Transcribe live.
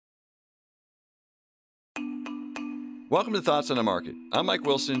Welcome to Thoughts on the Market. I'm Mike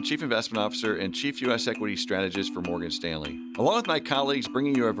Wilson, Chief Investment Officer and Chief U.S. Equity Strategist for Morgan Stanley. Along with my colleagues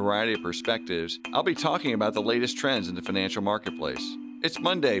bringing you a variety of perspectives, I'll be talking about the latest trends in the financial marketplace. It's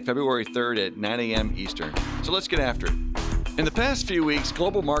Monday, February 3rd at 9 a.m. Eastern, so let's get after it. In the past few weeks,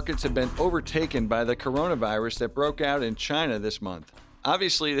 global markets have been overtaken by the coronavirus that broke out in China this month.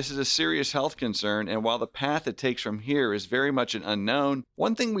 Obviously, this is a serious health concern, and while the path it takes from here is very much an unknown,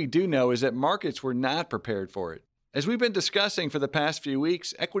 one thing we do know is that markets were not prepared for it. As we've been discussing for the past few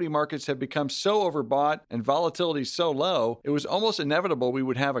weeks, equity markets have become so overbought and volatility so low, it was almost inevitable we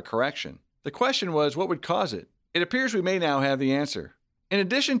would have a correction. The question was, what would cause it? It appears we may now have the answer. In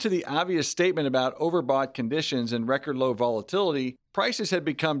addition to the obvious statement about overbought conditions and record low volatility, prices had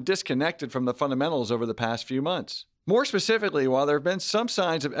become disconnected from the fundamentals over the past few months. More specifically, while there have been some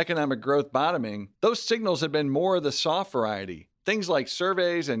signs of economic growth bottoming, those signals have been more of the soft variety. Things like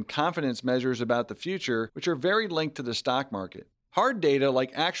surveys and confidence measures about the future, which are very linked to the stock market. Hard data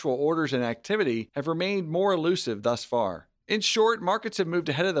like actual orders and activity have remained more elusive thus far. In short, markets have moved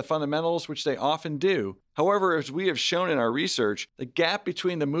ahead of the fundamentals, which they often do. However, as we have shown in our research, the gap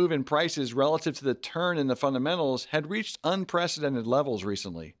between the move in prices relative to the turn in the fundamentals had reached unprecedented levels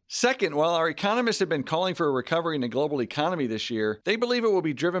recently. Second, while our economists have been calling for a recovery in the global economy this year, they believe it will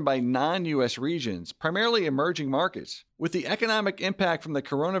be driven by non-U.S. regions, primarily emerging markets. With the economic impact from the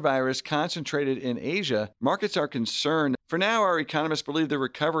coronavirus concentrated in Asia, markets are concerned. For now, our economists believe the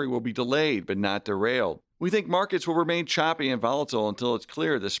recovery will be delayed but not derailed. We think markets will remain choppy and volatile until it's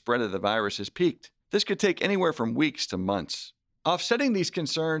clear the spread of the virus has peaked. This could take anywhere from weeks to months. Offsetting these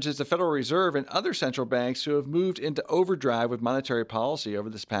concerns is the Federal Reserve and other central banks who have moved into overdrive with monetary policy over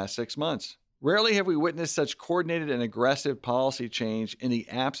this past 6 months. Rarely have we witnessed such coordinated and aggressive policy change in the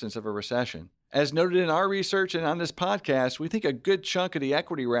absence of a recession. As noted in our research and on this podcast, we think a good chunk of the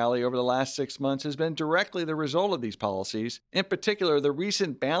equity rally over the last 6 months has been directly the result of these policies, in particular the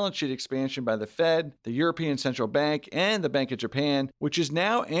recent balance sheet expansion by the Fed, the European Central Bank, and the Bank of Japan, which is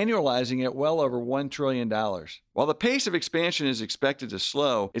now annualizing at well over $1 trillion. While the pace of expansion is expected to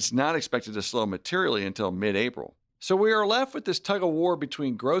slow, it's not expected to slow materially until mid-April. So we are left with this tug-of-war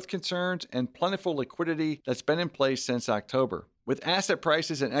between growth concerns and plentiful liquidity that's been in place since October. With asset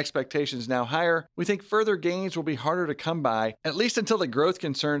prices and expectations now higher, we think further gains will be harder to come by, at least until the growth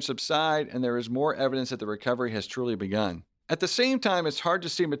concerns subside and there is more evidence that the recovery has truly begun. At the same time, it's hard to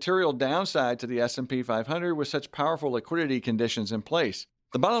see material downside to the S&P 500 with such powerful liquidity conditions in place.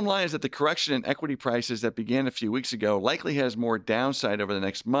 The bottom line is that the correction in equity prices that began a few weeks ago likely has more downside over the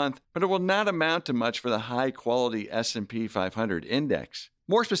next month, but it will not amount to much for the high-quality S&P 500 index.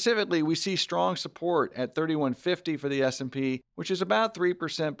 More specifically, we see strong support at 3150 for the S&P, which is about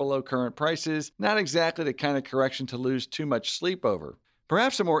 3% below current prices, not exactly the kind of correction to lose too much sleep over.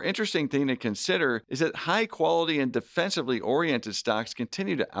 Perhaps a more interesting thing to consider is that high-quality and defensively oriented stocks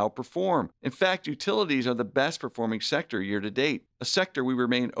continue to outperform. In fact, utilities are the best-performing sector year-to-date, a sector we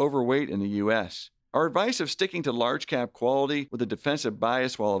remain overweight in the U.S. Our advice of sticking to large-cap quality with a defensive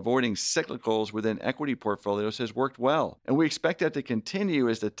bias while avoiding cyclicals within equity portfolios has worked well, and we expect that to continue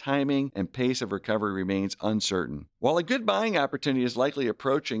as the timing and pace of recovery remains uncertain. While a good buying opportunity is likely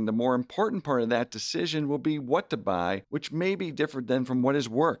approaching, the more important part of that decision will be what to buy, which may be different than from what has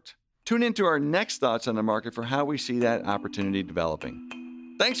worked. Tune into our next Thoughts on the Market for how we see that opportunity developing.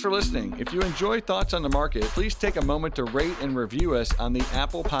 Thanks for listening. If you enjoy Thoughts on the Market, please take a moment to rate and review us on the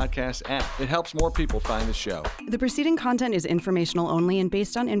Apple Podcast app. It helps more people find the show. The preceding content is informational only and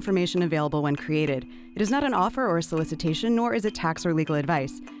based on information available when created. It is not an offer or a solicitation, nor is it tax or legal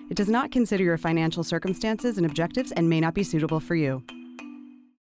advice. It does not consider your financial circumstances and objectives and may not be suitable for you.